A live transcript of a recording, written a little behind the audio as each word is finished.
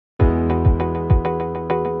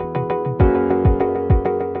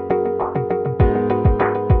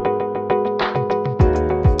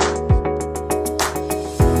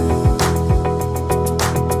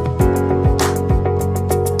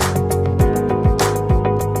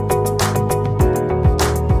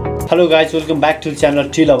Hello guys, welcome back to the channel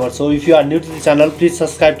T Lover. So if you are new to the channel, please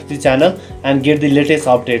subscribe to the channel and get the latest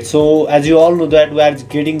updates. So as you all know that we are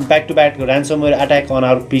getting back-to-back ransomware attack on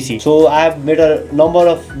our PC. So I have made a number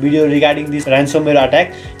of videos regarding this ransomware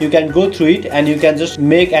attack. You can go through it and you can just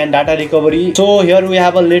make an data recovery. So here we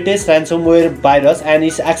have a latest ransomware virus and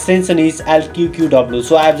its extension is lqqw.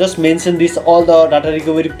 So I have just mentioned this all the data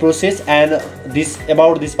recovery process and this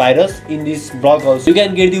about this virus in this blog also. You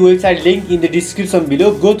can get the website link in the description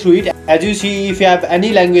below. Go through it. As you see, if you have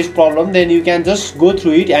any language problem, then you can just go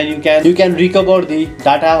through it and you can recover the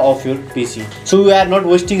data of your PC. So we are not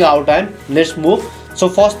wasting our time. Let's move. So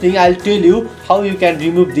first thing, I'll tell you how you can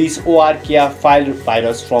remove this orkf file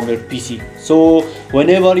virus from your PC. So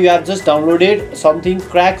whenever you have just downloaded something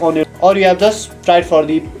crack on your, or you have just tried for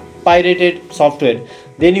the pirated software,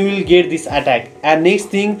 then you will get this attack. And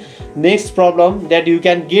next problem that you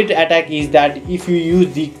can get attack is that if you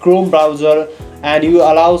use the Chrome browser and you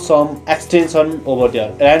allow some extension over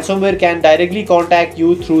there, ransomware can directly contact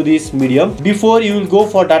you through this medium. Before you will go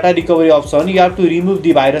for data recovery option, you have to remove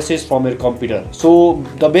the viruses from your computer. So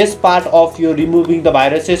the best part of your removing the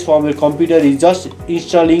viruses from your computer is just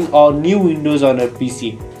installing a new Windows on your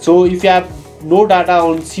PC. So if you have no data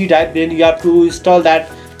on C drive, then you have to install that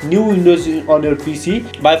new Windows on your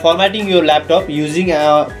PC by formatting your laptop using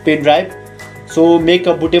a pen drive. So make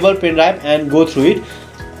a bootable pen drive and go through it.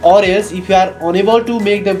 Or else, if you are unable to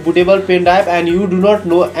make the bootable pen drive and you do not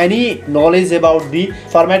know any knowledge about the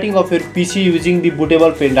formatting of your PC using the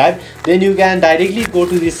bootable pen drive, then you can directly go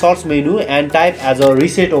to the search menu and type as a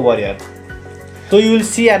reset over here. So you will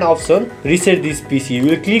see an option reset this PC. You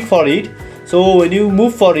will click for it. So when you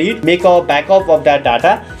move for it, make a backup of that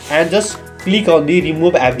data and just click on the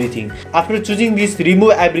remove everything. After choosing this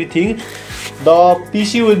remove everything, the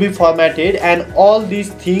PC will be formatted and all these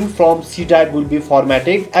things from C drive will be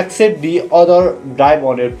formatted except the other drive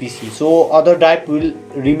on your PC. So other drive will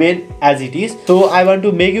remain as it is. So I want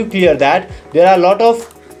to make you clear that there are a lot of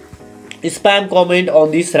spam comment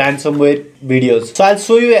on these ransomware videos. So I'll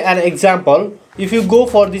show you an example. If you go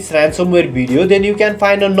for this ransomware video, then you can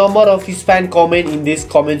find a number of spam comment in this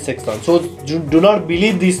comment section. So do not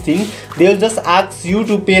believe this thing. They will just ask you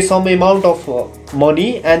to pay some amount of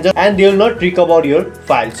money and they will not recover your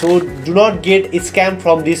file. So do not get scammed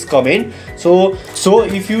from this comment. So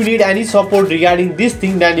if you need any support regarding this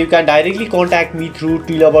thing, then you can directly contact me through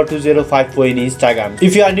tlover2054 in Instagram.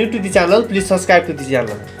 If you are new to the channel, please subscribe to the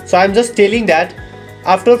channel. So I'm just telling that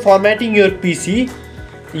after formatting your PC,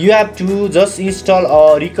 you have to just install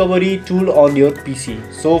a recovery tool on your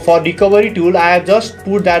PC. So for recovery tool, I have just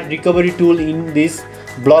put that recovery tool in this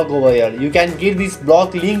blog over here. You can get this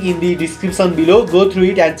blog link in the description below. Go through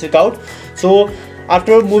it and check out. So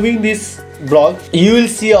after moving this blog, you will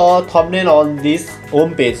see a thumbnail on this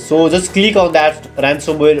home page. So just click on that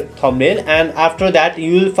ransomware thumbnail, and after that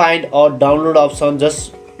you will find a download option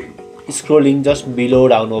just scrolling just below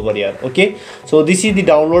down over here. Okay, so this is the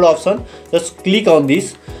download option. Just click on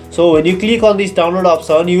this. So when you click on this download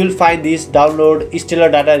option, you will find this download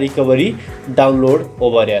stellar data recovery download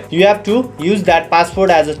over here. You have to use that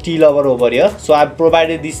password as a T Lover over here. So I've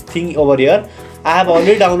provided this thing over here. I have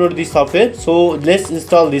already downloaded this software, so let's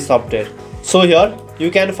install this software. So here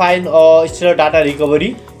you can find a stellar data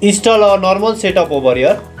recovery. Install a normal setup over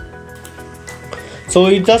here. So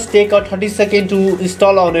it just take a 30 seconds to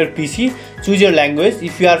install on your PC. Choose your language.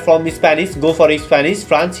 If you are from Spanish, go for Spanish,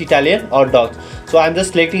 French, Italian or Dutch. So I'm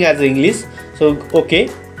just selecting as English. So okay.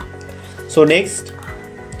 So next,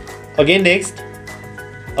 again next,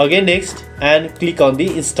 again next, and click on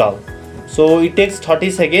the install. So it takes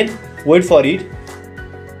 30 seconds. Wait for it.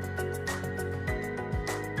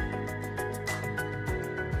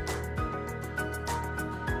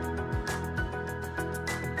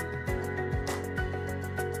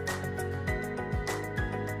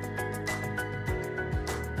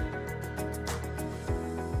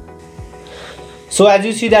 So as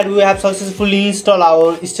you see that we have successfully installed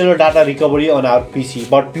our stellar data recovery on our PC.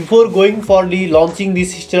 But before going for the launching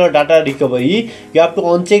this stellar data recovery, you have to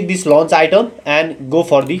uncheck this launch item and go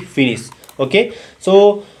for the finish. Okay,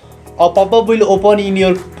 so a pop-up will open in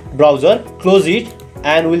your browser. Close it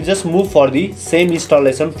and we'll just move for the same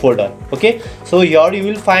installation folder. Okay, so here you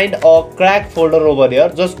will find a crack folder over there.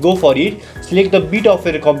 Just go for it. Select the bit of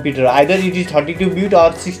your computer, either it is 32-bit or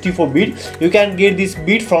 64-bit. You can get this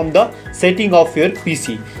bit from the setting of your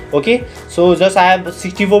PC. Okay, so just I have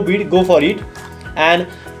 64-bit. Go for it, and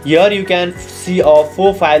here you can see a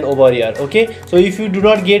 4 file over here. Okay, so if you do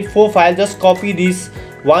not get 4 file, just copy this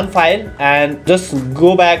one file and just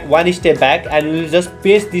go back one step back and we will just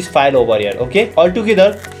paste this file over here. Okay,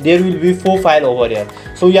 altogether there will be 4 file over here.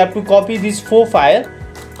 So you have to copy this 4 file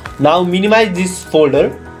Now minimize this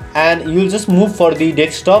folder and you will just move for the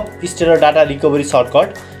desktop stellar data recovery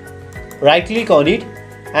shortcut. Right click on it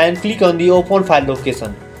and click on the open file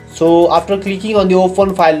location. So after clicking on the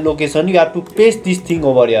open file location, you have to paste this thing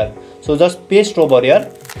over here. So just paste over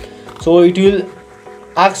here. So it will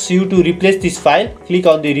ask you to replace this file. Click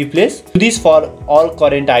on the replace. Do this for all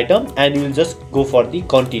current item and you will just go for the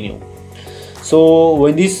continue. So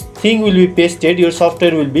when this thing will be pasted, your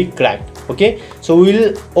software will be cracked. Okay, so we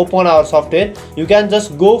will open our software. You can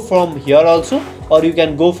just go from here also, or you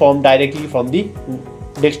can go from directly from the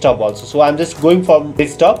desktop also. So I'm just going from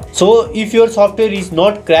desktop. So if your software is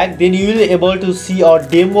not cracked, then you will able to see a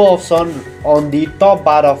demo option on the top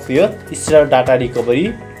bar of your stellar data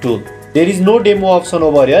recovery tool. There is no demo option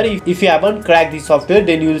over here. If you haven't cracked the software,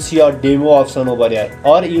 then you will see a demo option over here,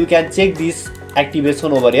 or you can check this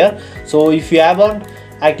activation over here. So if you haven't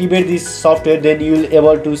activate this software, then you will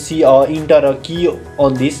able to see or enter a key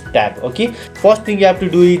on this tab. Okay, first thing you have to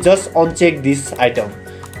do is just uncheck this item.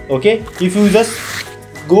 Okay, if you just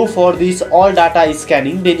go for this all data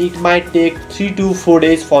scanning, then it might take 3 to 4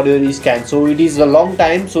 days for your scan. So it is a long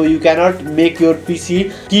time, so you cannot make your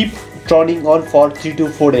PC keep turning on for 3 to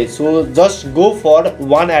 4 days. So just go for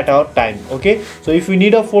one at a time. Okay, so if you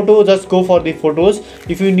need a photo, just go for the photos.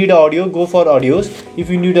 If you need audio, go for audios. If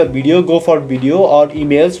you need a video, go for video, or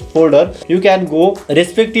emails folder. You can go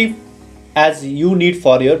respective as you need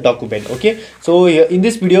for your document. Okay, so in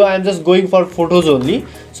this video I am just going for photos only.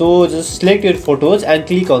 So just select your photos and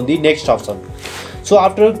click on the next option. So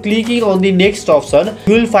after clicking on the next option,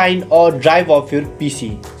 you will find a drive of your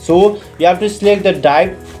PC. So you have to select the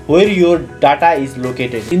drive where your data is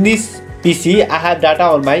located. In this PC, I have data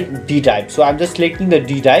on my D drive. So I'm just selecting the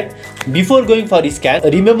D drive. Before going for scan,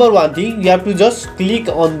 remember one thing, you have to just click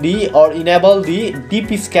on the or enable the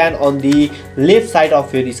deep scan on the left side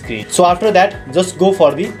of your screen. So after that, just go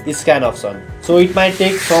for the scan option. So it might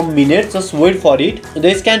take some minutes, just wait for it.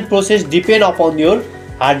 The scan process depends upon your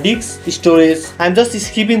hard disk storage. I'm just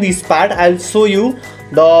skipping this part. I'll show you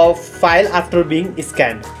the file after being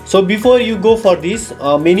scanned. So before you go for this,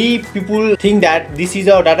 many people think that this is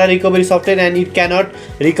a data recovery software and it cannot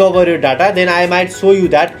recover your data. Then I might show you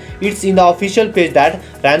that it's in the official page that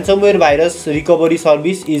ransomware virus recovery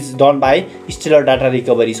service is done by stellar data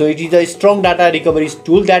recovery. So it is a strong data recovery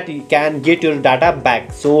tool that can get your data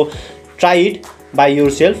back. So try it by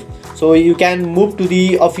yourself. So you can move to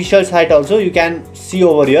the official site also. You can see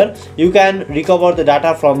over here, you can recover the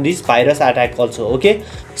data from this virus attack also. Okay,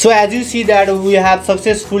 so as you see that we have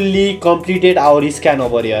successfully completed our scan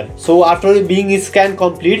over here. So after being scan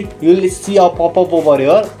complete, you will see a pop-up over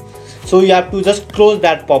here. So you have to just close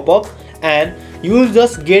that pop-up and you will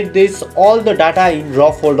just get this all the data in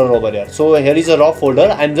raw folder over here. So here is a raw folder.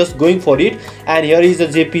 I'm just going for it, and here is a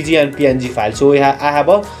JPG and PNG file. So I have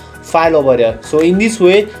a file over here. So in this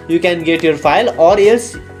way you can get your file, or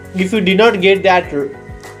else if you did not get that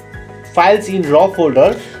files in raw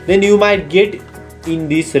folder, then you might get in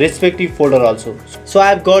this respective folder also. So I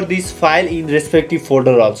have got this file in respective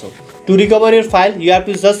folder also. To recover your file, you have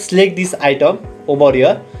to just select this item over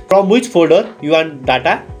here. From which folder you want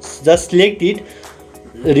data, just select it.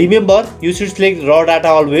 Remember, you should select raw data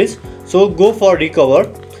always. So go for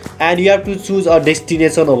recover and you have to choose a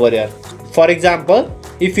destination over here. For example,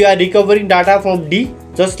 if you are recovering data from D,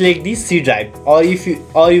 just select the C drive, or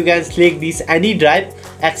you can select this any drive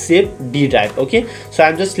except D drive. Okay, so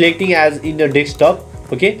I'm just selecting as in the desktop.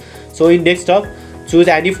 Okay, so in desktop, choose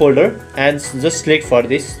any folder and just select for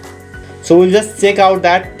this. So we'll just check out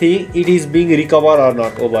that thing, it is being recovered or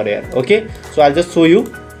not over here. Okay, so I'll just show you.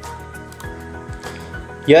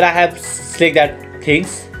 Here I have select that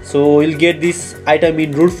things. So we'll get this item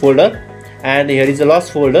in root folder, and here is a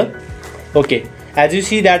lost folder. Okay, as you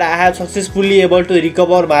see that I have successfully able to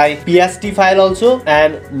recover my PST file also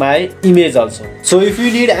and my image also. So if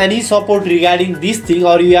you need any support regarding this thing,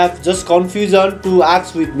 or you have just confusion to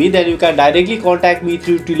ask with me, then you can directly contact me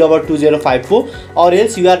through tillover2054, or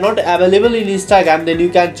else you are not available in Instagram, then you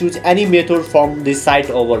can choose any method from this site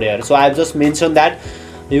over there. So I have just mentioned that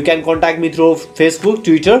you can contact me through Facebook,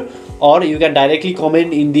 Twitter, or you can directly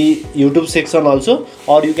comment in the YouTube section also,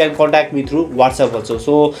 or you can contact me through WhatsApp also.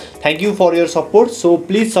 So thank you for your support. So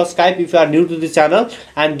please subscribe if you are new to the channel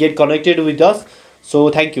and get connected with us. So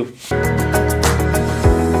thank you.